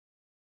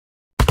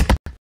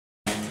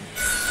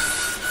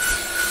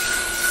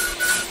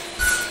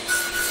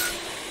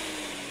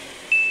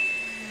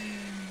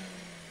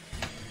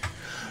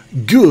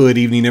Good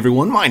evening,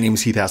 everyone. My name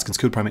is Heath, Haskins,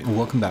 Code Primate, and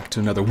welcome back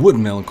to another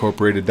Woodmill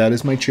Incorporated. That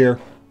is my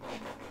chair.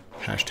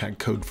 Hashtag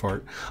code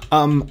fart.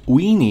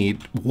 We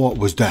need... What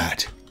was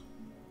that?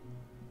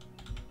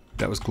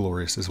 That was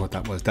glorious, is what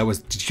that was.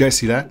 Did you guys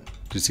see that?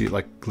 Did you see it,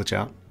 like, glitch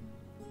out?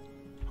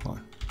 Hold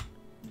on.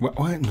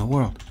 What in the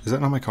world? Is that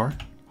not my car?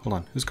 Hold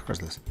on. Whose car is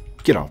this?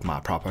 Get off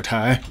my property.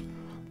 You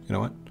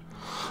know what?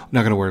 I'm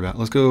not gonna worry about it.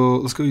 Let's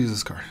go use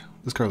this car.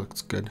 This car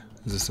looks good.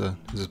 Is this a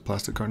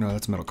plastic car? No,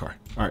 that's a metal car.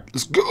 All right,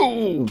 let's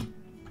go.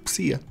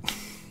 See ya.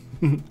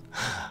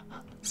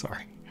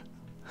 Sorry,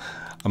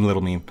 I'm a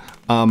little mean.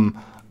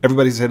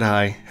 Everybody said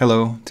hi.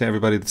 Hello to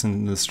everybody that's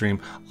in the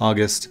stream.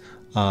 August,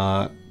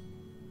 Kawaregi,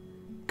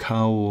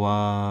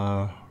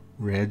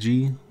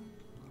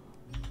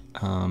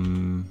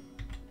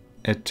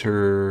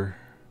 Eter,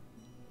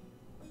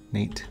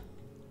 Nate,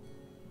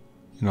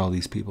 and all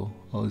these people,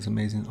 all these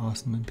amazing,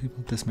 awesome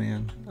people. This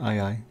man,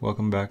 aye,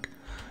 welcome back.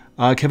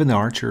 Kevin the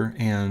Archer,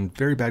 and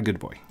Very Bad Good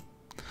Boy.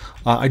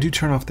 I do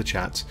turn off the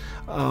chats.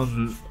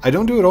 I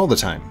don't do it all the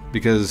time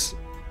because,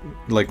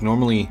 like,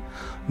 normally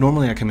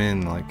I come in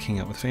and, like, hang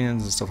out with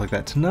fans and stuff like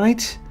that.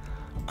 Tonight,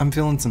 I'm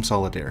feeling some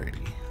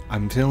solidarity.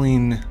 I'm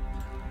feeling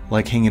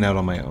like hanging out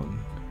on my own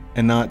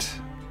and not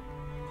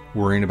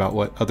worrying about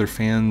what other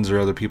fans or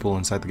other people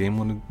inside the game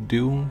want to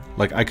do.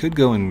 Like, I could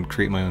go and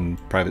create my own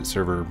private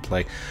server and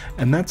play,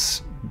 and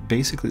that's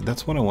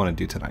what I want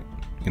to do tonight.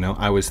 You know,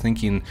 I was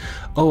thinking,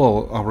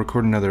 oh, I'll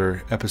record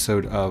another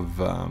episode of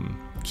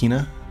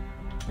Kina,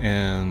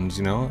 and,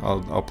 you know,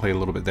 I'll play a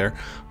little bit there.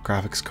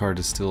 Graphics card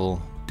is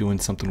still doing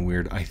something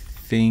weird. I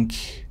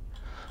think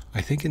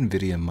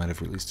NVIDIA might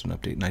have released an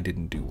update and I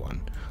didn't do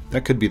one.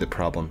 That could be the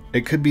problem.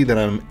 It could be that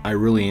I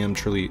really am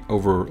truly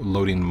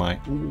overloading my,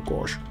 oh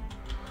gosh,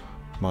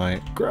 my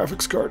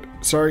graphics card.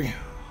 Sorry.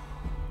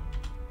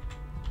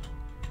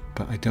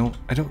 But I don't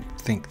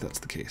think that's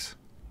the case.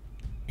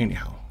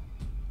 Anyhow.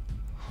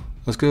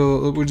 Let's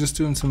go. We're just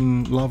doing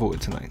some lava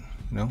wood tonight,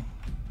 you know?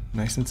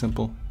 Nice and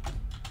simple.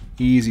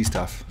 Easy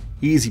stuff.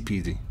 Easy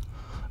peasy.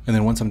 And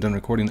then once I'm done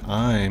recording,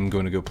 I'm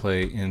going to go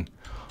play in...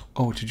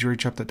 Oh, did you already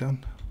chop that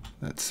down?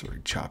 That's already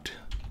chopped.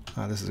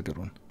 This is a good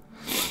one.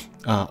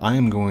 I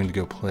am going to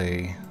go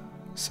play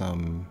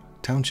some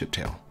Township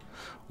Tale,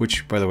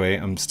 which, by the way,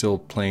 I'm still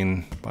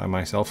playing by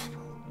myself.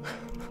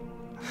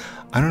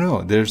 I don't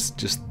know. There's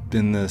just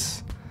been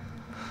this...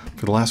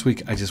 For the last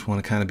week, I just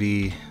want to kind of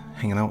be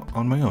hanging out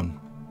on my own.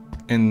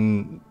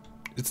 And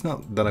it's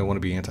not that I want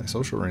to be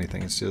antisocial or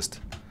anything, it's just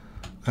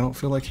I don't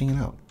feel like hanging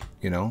out,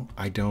 you know?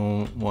 I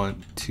don't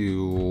want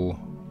to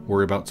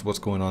worry about what's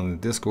going on in the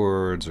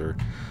Discords or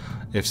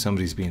if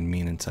somebody's being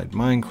mean inside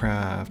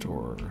Minecraft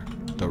or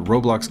the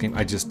Roblox game.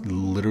 I just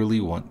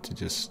literally want to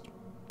just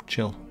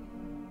chill.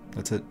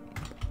 That's it.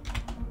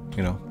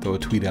 You know, throw a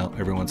tweet out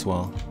every once in a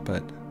while.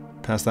 But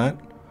past that,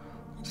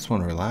 I just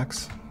want to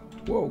relax.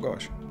 Whoa,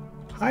 gosh.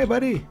 Hi,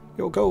 buddy.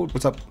 Yo, Code.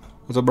 What's up?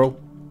 What's up, bro?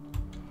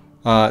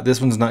 This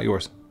one's not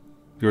yours.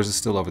 Yours is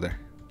still over there.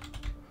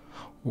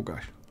 Oh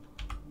gosh.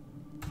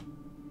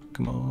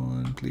 Come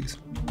on, please.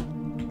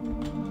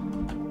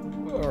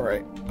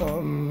 Alright,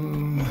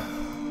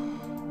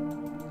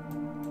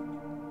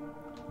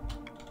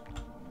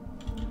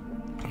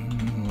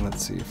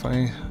 let's see if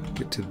I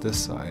get to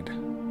this side.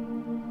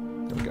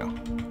 There we go.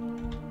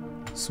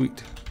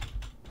 Sweet.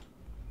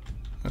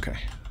 Okay.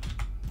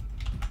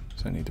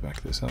 So I need to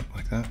back this up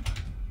like that.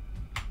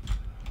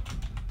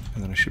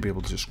 And then I should be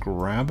able to just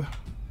grab,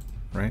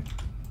 right?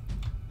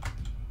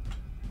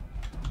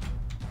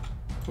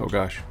 Oh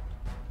gosh.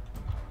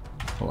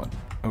 Hold on.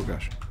 Oh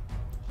gosh.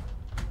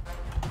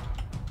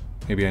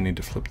 Maybe I need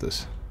to flip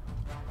this.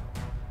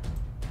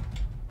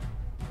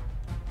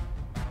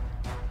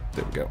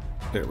 There we go.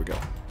 There we go.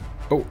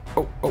 Oh,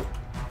 oh, oh.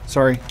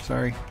 Sorry,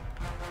 sorry.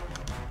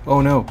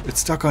 Oh no, it's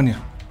stuck on you.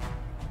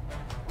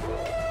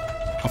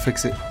 I'll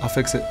fix it. I'll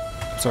fix it.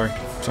 Sorry,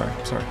 sorry,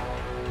 sorry.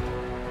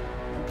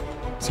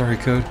 Sorry,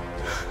 Code.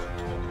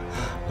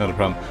 Not a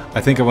problem.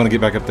 I think I want to get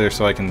back up there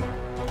so I can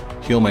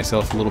heal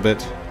myself a little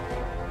bit.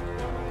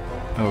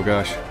 Oh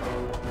gosh.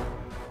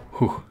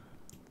 Whew.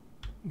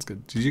 That's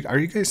good. Are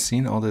you guys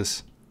seeing all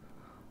this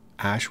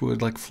ash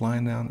wood like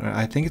flying down?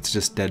 I think it's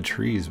just dead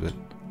trees, but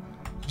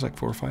there's like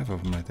 4 or 5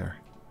 of them right there.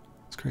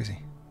 It's crazy.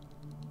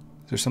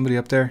 Is there somebody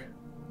up there?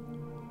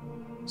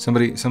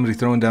 Somebody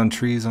throwing down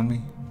trees on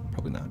me?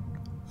 Probably not.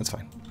 That's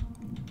fine.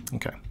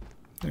 Okay.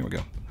 There we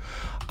go.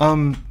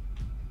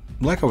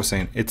 Like I was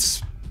saying,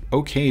 it's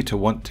okay to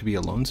want to be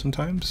alone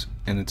sometimes,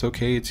 and it's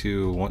okay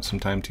to want some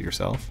time to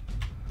yourself.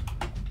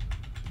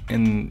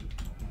 And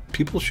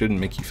people shouldn't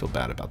make you feel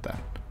bad about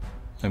that.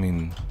 I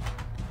mean,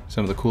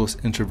 some of the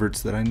coolest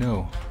introverts that I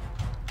know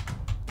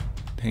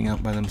hang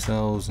out by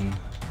themselves and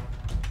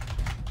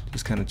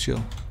just kind of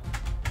chill.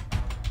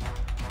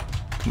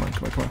 Come on,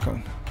 come on, come on, come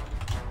on.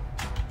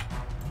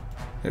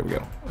 There we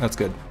go. That's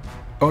good.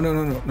 Oh, no,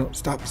 no, no, no.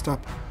 Stop,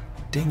 stop.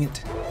 Dang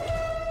it.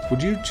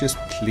 Would you just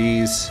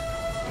please...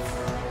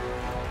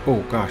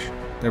 Oh gosh,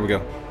 there we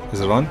go. Is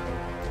it on?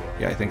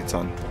 Yeah, I think it's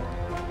on.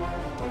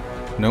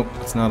 Nope,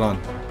 it's not on.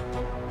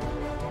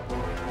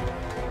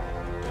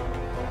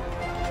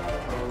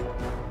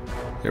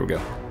 There we go.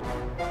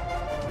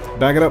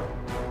 Back it up.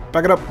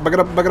 Back it up. Back it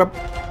up. Back it up.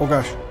 Oh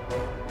gosh.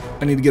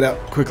 I need to get out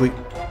quickly.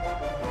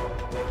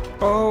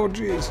 Oh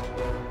jeez.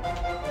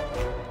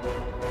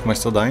 Am I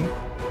still dying?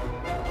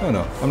 Oh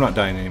no, I'm not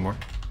dying anymore.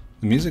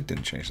 The music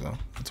didn't change though.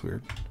 That's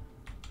weird.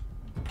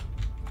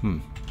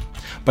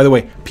 By the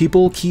way,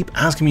 people keep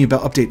asking me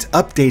about updates.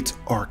 Updates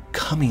are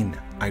coming.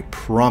 I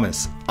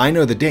promise. I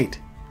know the date.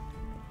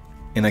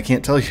 And I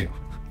can't tell you.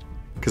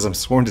 Because I'm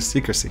sworn to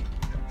secrecy.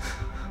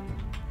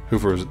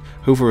 Hoover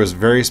was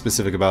very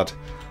specific about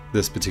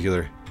this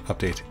particular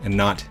update and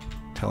not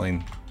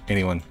telling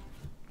anyone.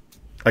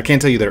 I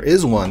can't tell you there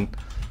is one,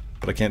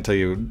 but I can't tell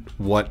you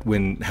what,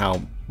 when,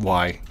 how,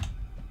 why.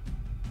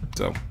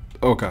 So,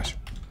 oh gosh.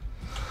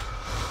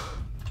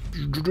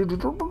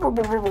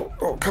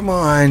 Oh, come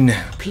on,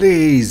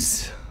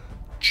 please.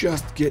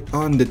 Just get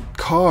on the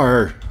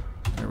car.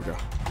 There we go.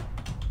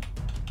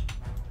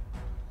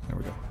 There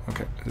we go.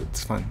 Okay,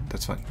 it's fine.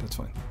 That's fine. That's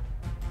fine.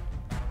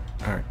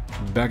 All right,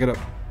 back it up.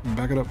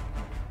 Back it up.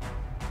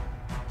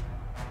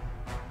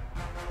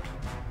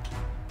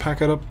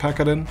 Pack it up. Pack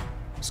it in.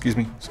 Excuse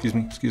me. Excuse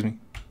me. Excuse me.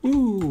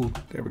 Ooh,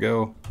 there we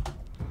go.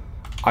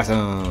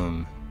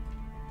 Awesome.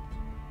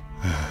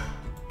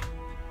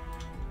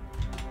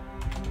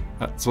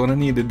 That's what I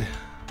needed.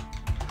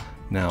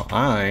 Now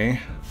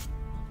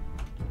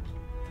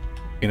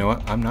you know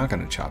what? I'm not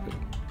gonna chop it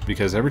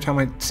because every time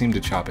I seem to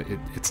chop it,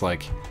 it's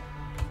like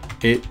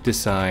it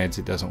decides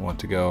it doesn't want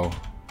to go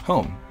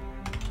home.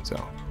 So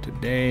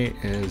today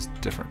is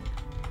different.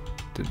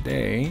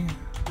 Today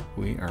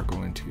we are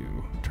going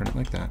to turn it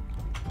like that.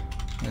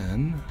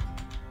 Then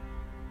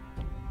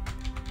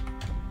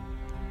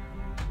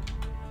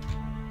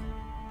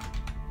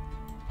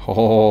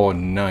oh,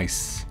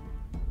 nice.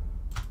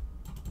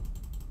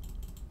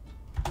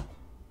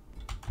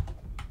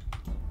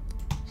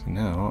 So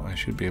now I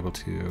should be able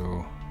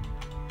to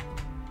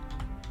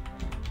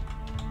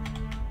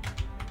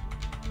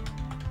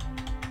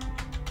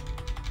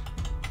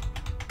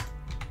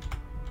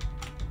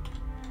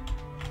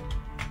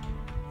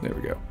there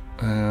we go.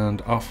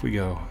 And off we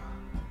go.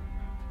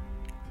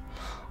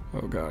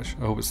 Oh gosh,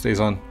 I hope it stays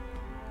on.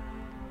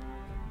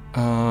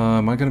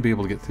 Am I gonna be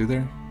able to get through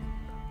there?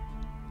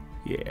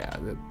 Yeah,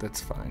 that's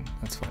fine.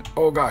 That's fine.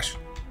 Oh gosh,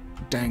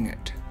 dang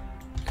it!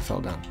 I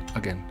fell down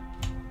again.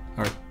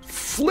 All right,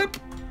 flip.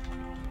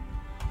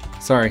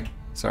 Sorry.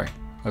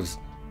 That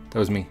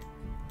was me.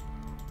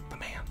 But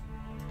man.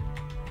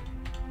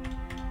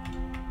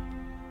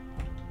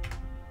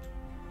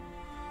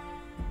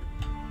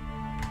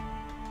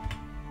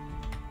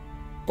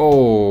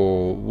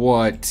 Oh,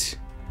 what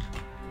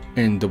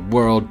in the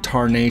world,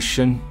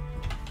 tarnation?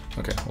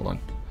 Okay, hold on.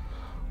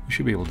 We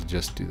should be able to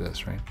just do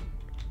this, right?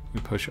 We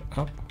push it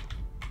up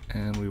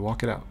and we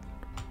walk it out,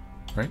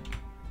 right?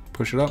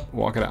 Push it up,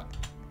 walk it out.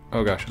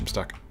 Oh gosh, I'm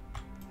stuck.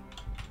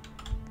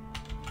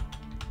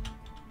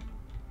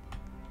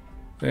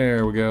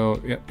 There we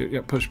go.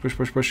 Yep, push.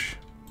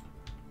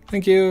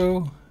 Thank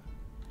you.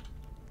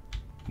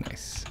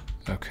 Nice.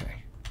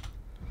 Okay.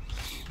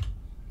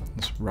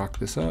 Let's rock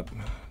this up.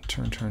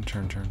 Turn.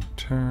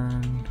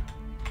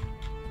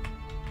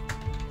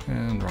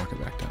 And rock it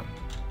back down.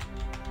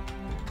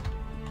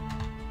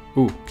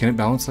 Ooh, can it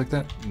balance like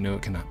that? No,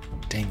 it cannot.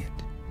 Dang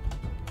it.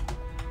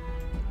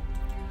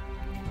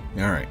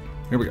 All right,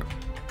 here we go.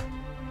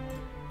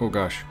 Oh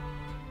gosh.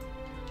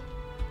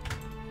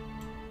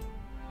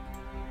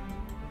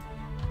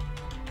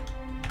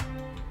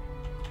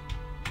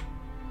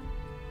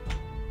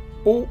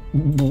 Oh.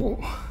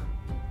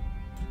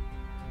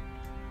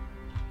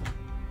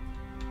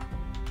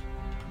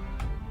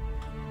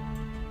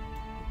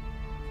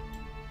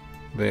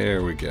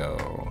 There we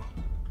go.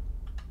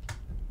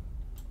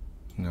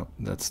 No,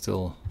 that's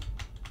still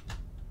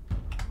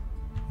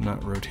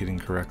not rotating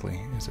correctly,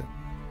 is it?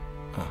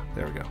 Ah,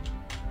 there we go.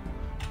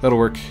 That'll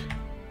work.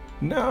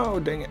 No,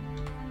 dang it.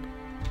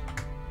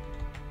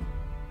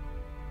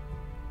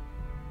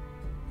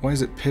 Why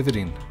is it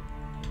pivoting?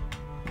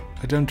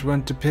 I don't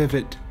want to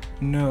pivot.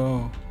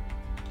 No.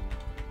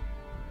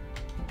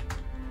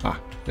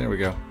 Ah, there we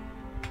go.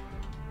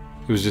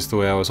 It was just the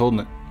way I was holding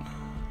it.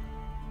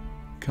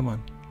 Come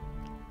on.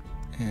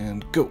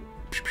 And go.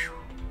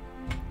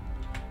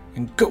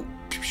 And go.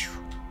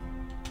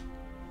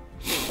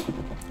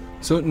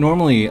 So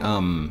normally,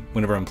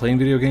 whenever I'm playing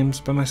video games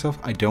by myself,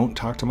 I don't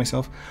talk to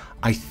myself.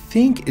 I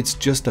think it's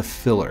just a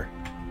filler.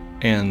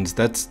 And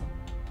that's...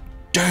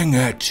 Dang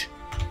it!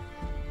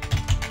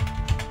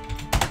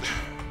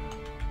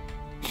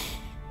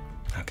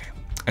 Okay.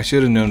 I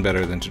should have known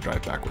better than to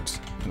drive backwards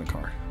in the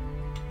car.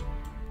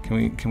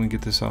 Can we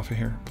get this off of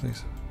here,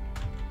 please?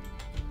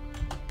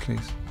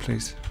 Please.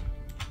 Please.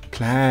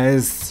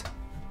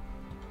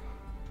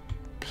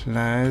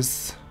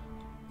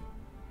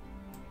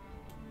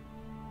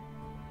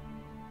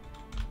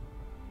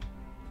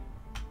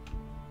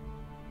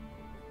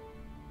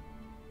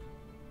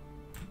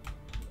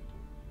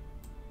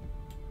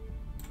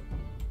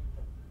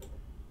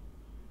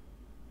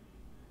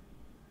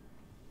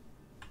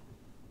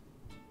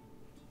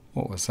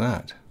 What was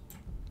that?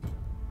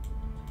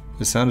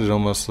 It sounded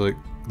almost like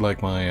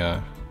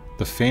my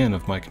the fan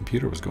of my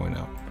computer was going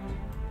out.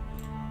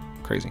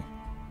 Crazy.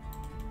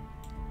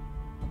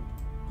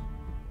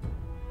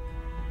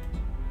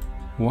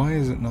 Why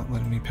is it not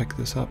letting me pick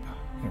this up?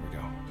 There we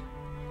go.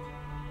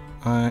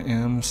 I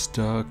am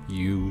stuck,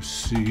 you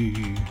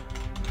see.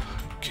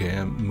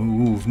 Can't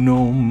move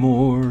no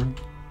more.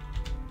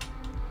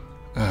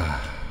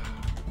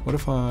 What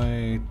if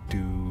I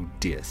do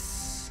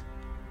this?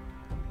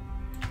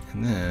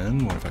 And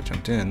then, what if I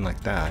jumped in like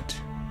that?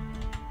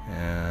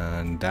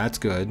 And that's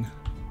good.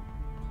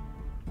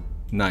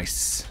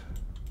 Nice.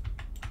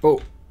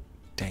 Oh,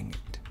 dang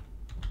it.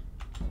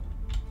 You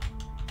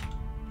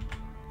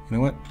know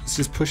what? Let's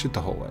just push it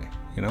the whole way.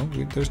 You know,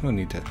 there's no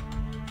need to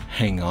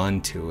hang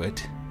on to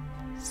it.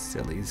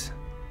 Sillies.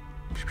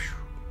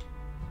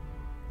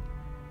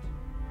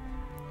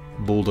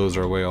 Bulldoze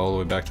our way all the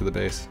way back to the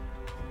base.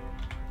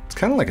 It's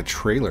kind of like a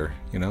trailer,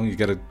 you know? You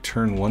gotta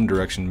turn one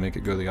direction to make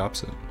it go the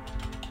opposite.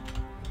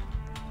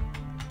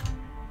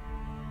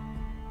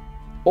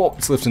 Oh,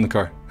 it's lifting the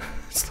car.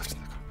 It's lifting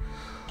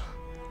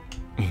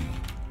the car.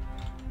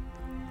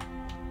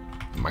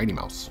 Mighty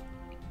Mouse.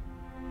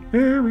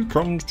 Here he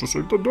comes to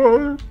save the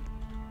day.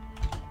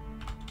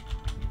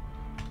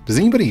 Does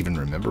anybody even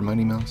remember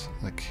Mighty Mouse?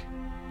 Like,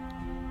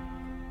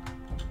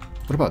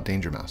 what about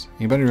Danger Mouse?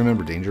 Anybody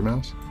remember Danger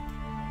Mouse?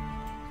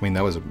 I mean,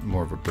 that was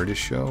more of a British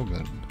show,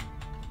 but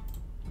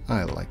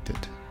I liked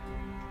it.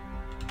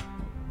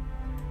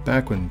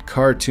 Back when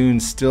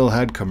cartoons still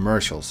had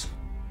commercials.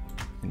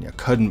 And you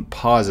couldn't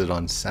pause it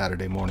on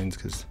Saturday mornings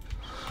because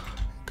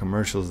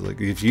commercials,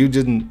 like if you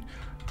didn't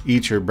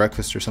eat your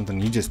breakfast or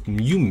something,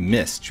 you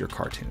missed your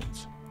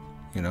cartoons.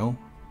 You know?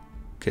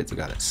 Kids have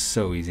got it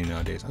so easy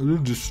nowadays. I'll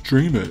just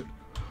stream it.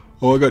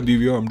 Oh, I got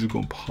DVR, I'm just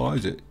gonna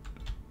pause it.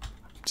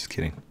 Just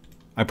kidding.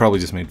 I probably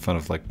just made fun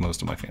of like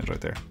most of my fans right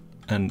there.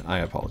 And I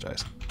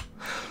apologize.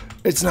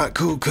 It's not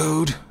cool,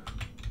 Code.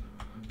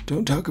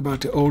 Don't talk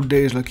about the old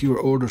days like you were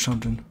old or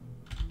something.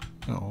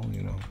 Oh,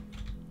 you know.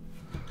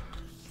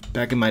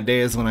 Back in my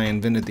days when I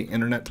invented the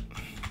internet,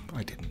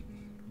 I didn't.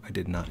 I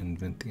did not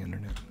invent the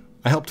internet.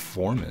 I helped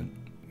form it,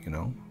 you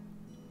know.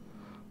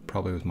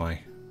 Probably with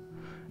my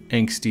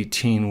angsty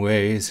teen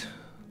ways.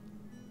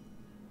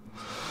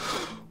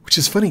 Which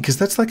is funny because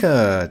that's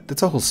a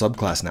whole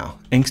subclass now.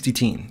 Angsty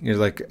teen. You're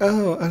like,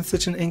 oh, I'm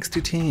such an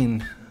angsty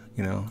teen,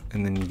 you know.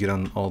 And then you get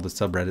on all the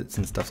subreddits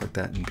and stuff like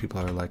that, and people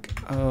are like,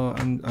 oh,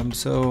 I'm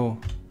so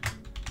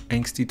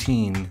angsty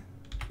teen.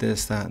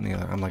 This, that, and the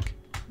other. I'm like,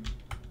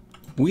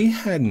 we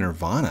had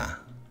Nirvana.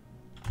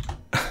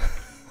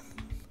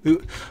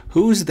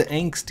 Who's the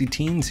angsty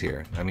teens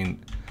here? I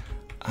mean,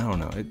 I don't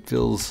know. It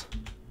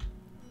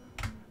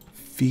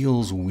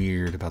feels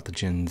weird about the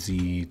Gen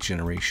Z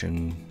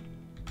generation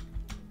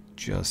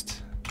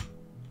just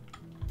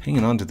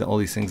hanging on to all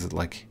these things that,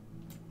 like,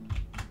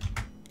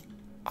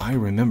 I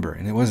remember,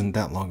 and it wasn't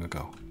that long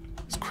ago.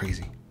 It's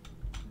crazy.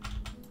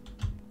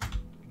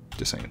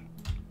 Just saying.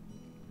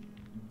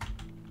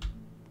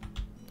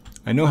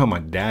 I know how my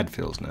dad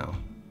feels now.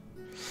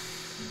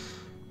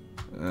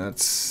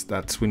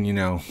 That's when you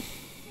know.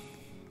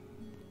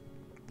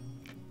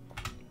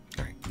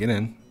 All right, get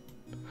in.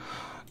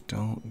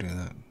 Don't do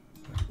that.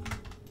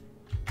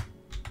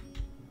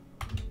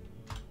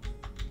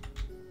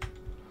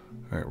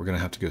 All right, we're gonna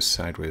have to go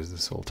sideways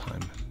this whole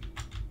time.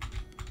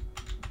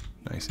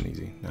 Nice and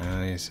easy.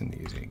 Nice and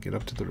easy. Get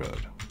up to the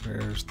road.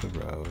 Where's the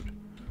road?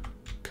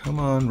 Come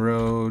on,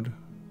 road.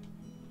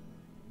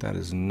 That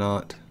is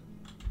not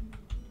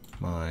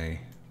my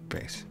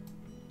base.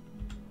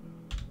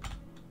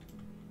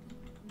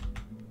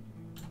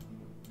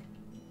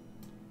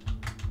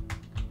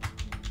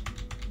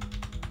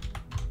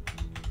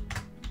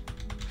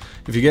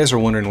 If you guys are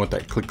wondering what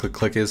that click click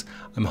click is,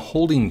 I'm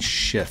holding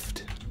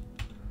shift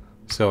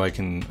so I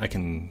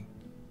can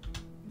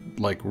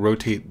like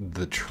rotate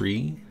the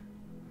tree,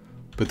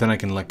 but then I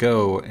can let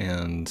go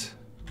and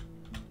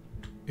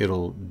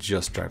it'll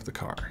just drive the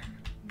car.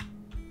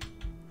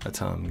 That's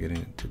how I'm getting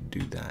it to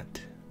do that.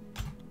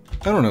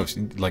 I don't know if,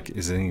 like,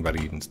 is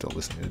anybody even still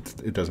listening?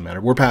 It doesn't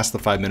matter. We're past the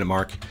 5-minute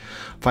mark.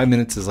 5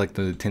 minutes is like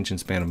the attention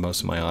span of most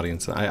of my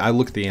audience. I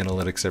look at the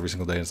analytics every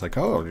single day. It's like,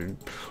 oh,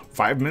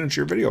 5 minutes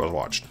your video was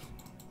watched.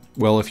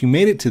 Well, if you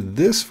made it to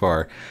this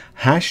far,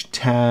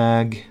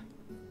 hashtag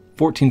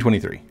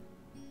 1423.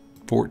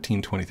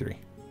 1423.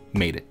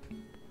 Made it.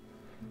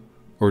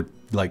 Or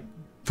like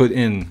put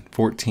in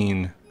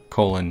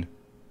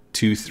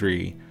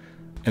 14:23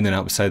 and then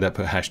outside that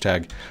put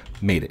hashtag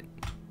made it.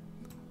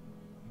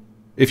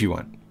 If you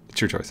want. It's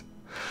your choice.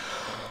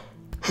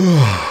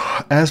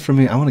 As for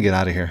me, I want to get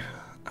out of here.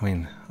 I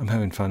mean, I'm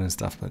having fun and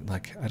stuff, but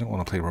like, I don't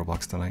want to play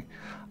Roblox tonight.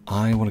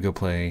 I want to go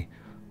play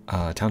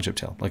Township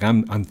Tale. Like,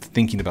 I'm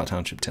thinking about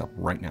Township Tale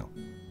right now,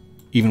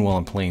 even while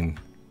I'm playing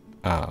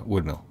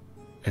Woodmill.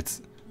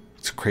 It's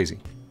crazy,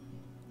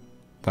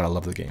 but I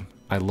love the game.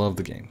 I love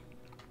the game.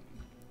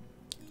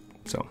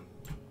 So,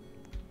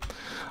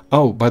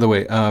 oh, by the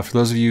way, for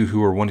those of you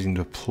who are wanting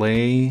to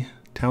play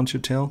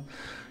Township Tale,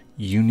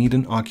 you need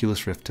an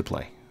Oculus Rift to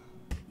play.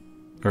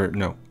 or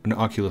no, an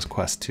Oculus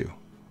Quest 2.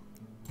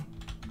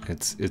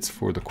 It's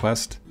for the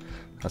Quest.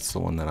 That's the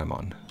one that I'm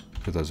on,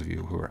 for those of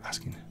you who are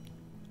asking.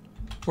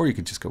 Or you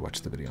could just go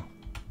watch the video.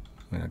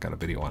 I mean, I got a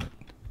video on it.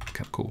 It's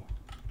kind of cool.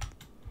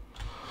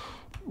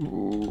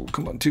 Ooh,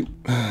 come on, 2.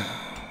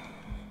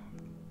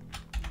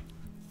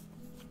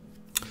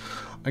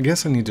 I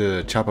guess I need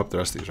to chop up the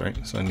rest of these,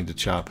 right? So I need to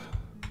chop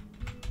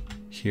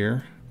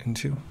here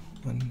into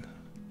 1,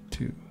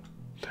 2,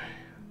 3,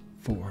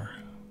 4,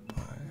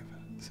 5,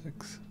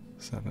 6,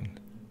 7,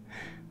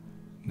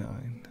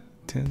 9,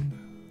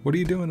 10. What are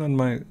you doing on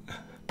my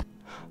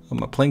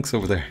planks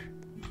over there?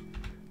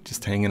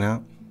 Just hanging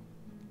out?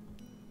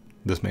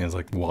 This man's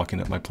like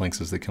walking up my planks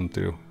as they come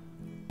through.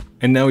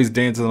 And now he's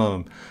dancing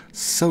on them.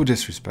 So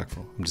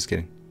disrespectful. I'm just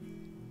kidding.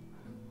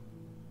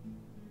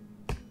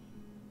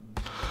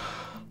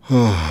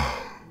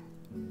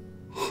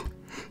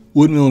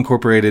 Woodmill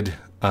Incorporated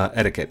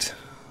etiquette.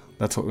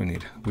 That's what we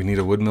need. We need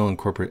a Woodmill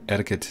Incorporated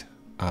etiquette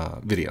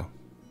video.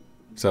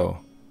 So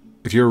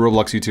if you're a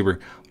Roblox YouTuber,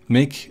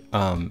 make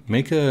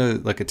a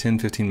like a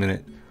 10-15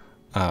 minute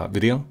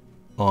video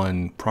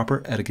on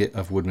proper etiquette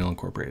of Woodmill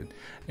Incorporated,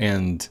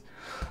 and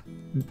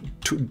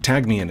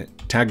tag me in it.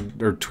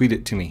 Tag or tweet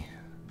it to me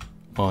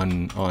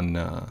on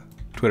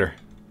Twitter.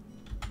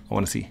 I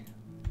want to see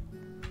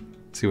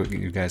what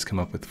you guys come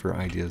up with for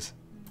ideas.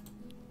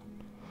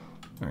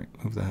 All right,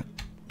 move that.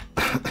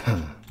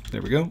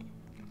 There we go.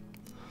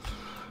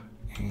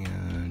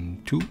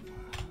 And 2.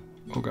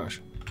 Oh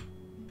gosh,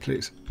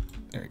 please.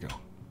 There you go.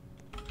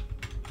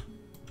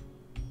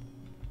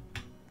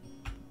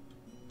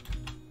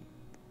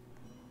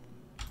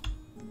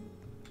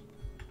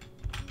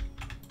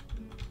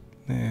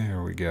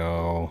 There we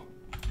go.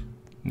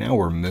 Now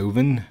we're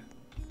moving.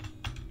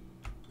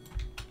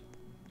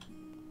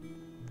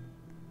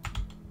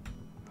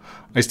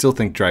 I still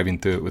think driving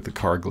through it with the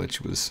car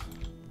glitch was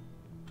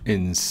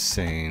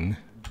insane.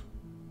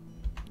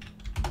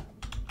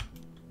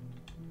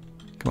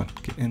 Come on,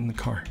 get in the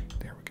car.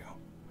 There we go.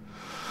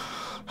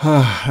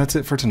 That's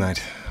it for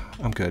tonight.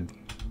 I'm good.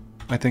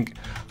 I think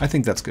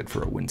that's good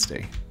for a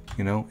Wednesday.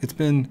 You know, it's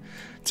been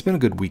a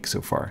good week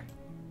so far.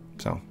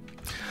 So,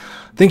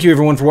 thank you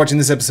everyone for watching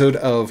this episode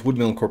of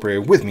Woodmill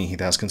Incorporated with me, Heath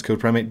Haskins,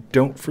 Code Primate.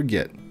 Don't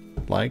forget,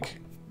 like,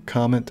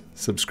 comment,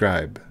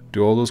 subscribe.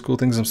 Do all those cool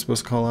things I'm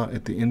supposed to call out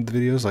at the end of the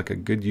videos like a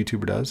good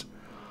YouTuber does.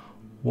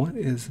 What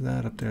is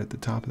that up there at the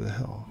top of the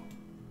hill?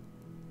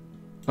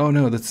 Oh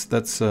no,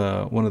 that's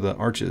one of the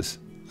arches.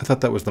 I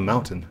thought that was the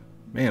mountain.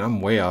 Man, I'm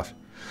way off.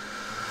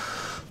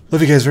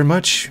 Love you guys very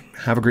much.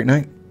 Have a great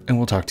night, and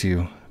we'll talk to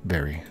you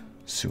very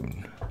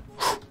soon.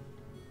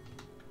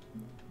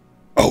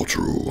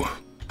 Outro.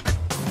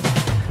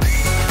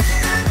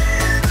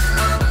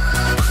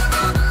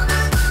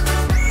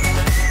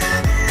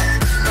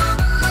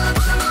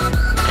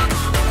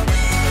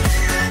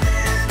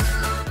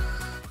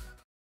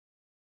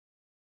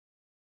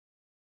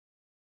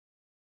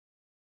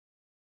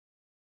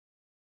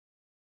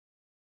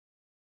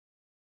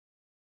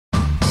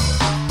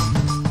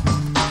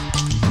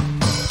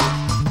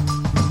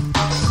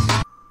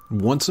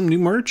 Want some new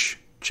merch?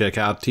 Check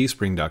out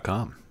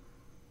teespring.com.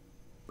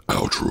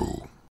 Outro.